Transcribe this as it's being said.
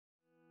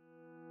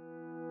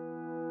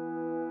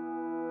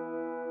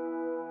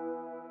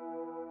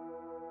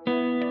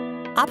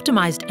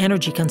Optimized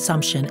energy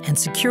consumption and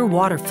secure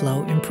water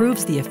flow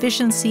improves the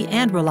efficiency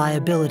and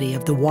reliability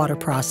of the water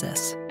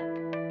process.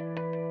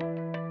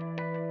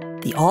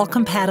 The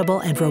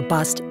all-compatible and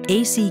robust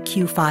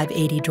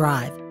ACQ580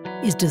 drive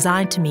is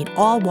designed to meet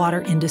all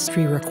water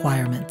industry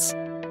requirements.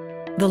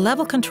 The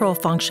level control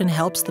function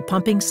helps the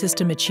pumping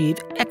system achieve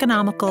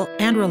economical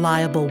and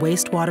reliable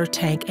wastewater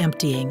tank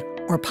emptying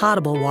or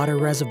potable water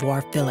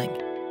reservoir filling.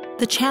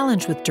 The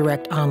challenge with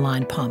direct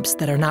online pumps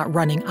that are not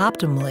running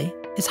optimally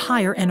is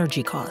higher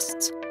energy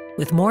costs,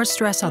 with more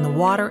stress on the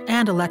water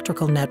and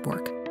electrical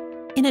network.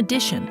 In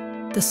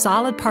addition, the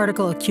solid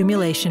particle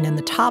accumulation in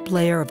the top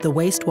layer of the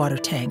wastewater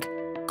tank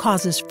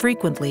causes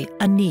frequently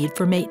a need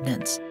for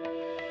maintenance.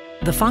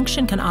 The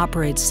function can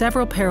operate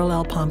several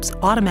parallel pumps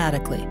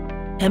automatically,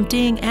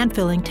 emptying and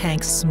filling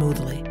tanks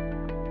smoothly.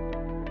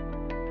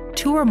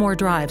 2 or more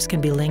drives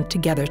can be linked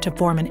together to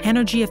form an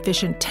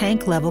energy-efficient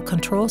tank-level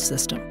control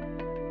system.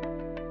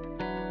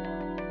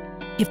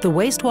 If the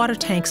wastewater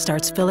tank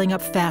starts filling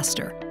up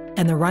faster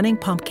and the running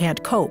pump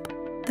can't cope,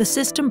 the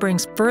system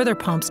brings further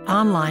pumps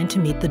online to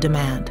meet the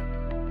demand.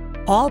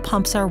 All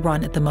pumps are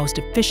run at the most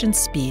efficient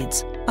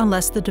speeds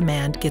unless the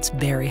demand gets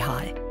very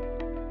high.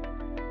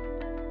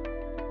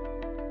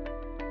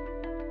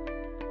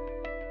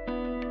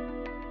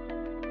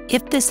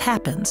 If this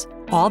happens,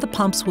 all the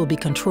pumps will be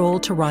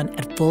controlled to run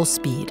at full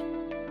speed.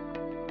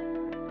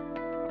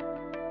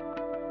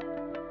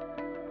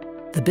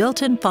 The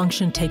built-in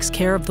function takes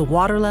care of the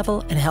water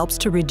level and helps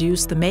to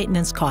reduce the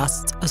maintenance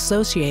costs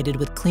associated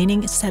with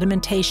cleaning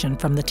sedimentation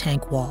from the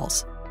tank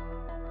walls.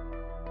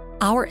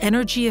 Our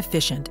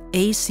energy-efficient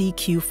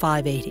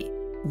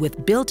ACQ580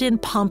 with built-in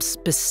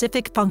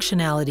pump-specific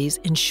functionalities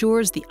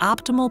ensures the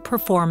optimal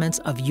performance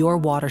of your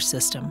water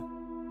system.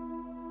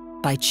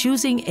 By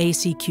choosing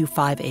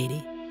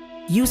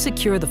ACQ580, you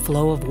secure the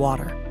flow of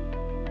water.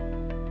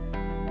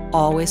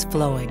 Always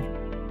flowing,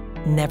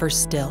 never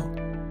still.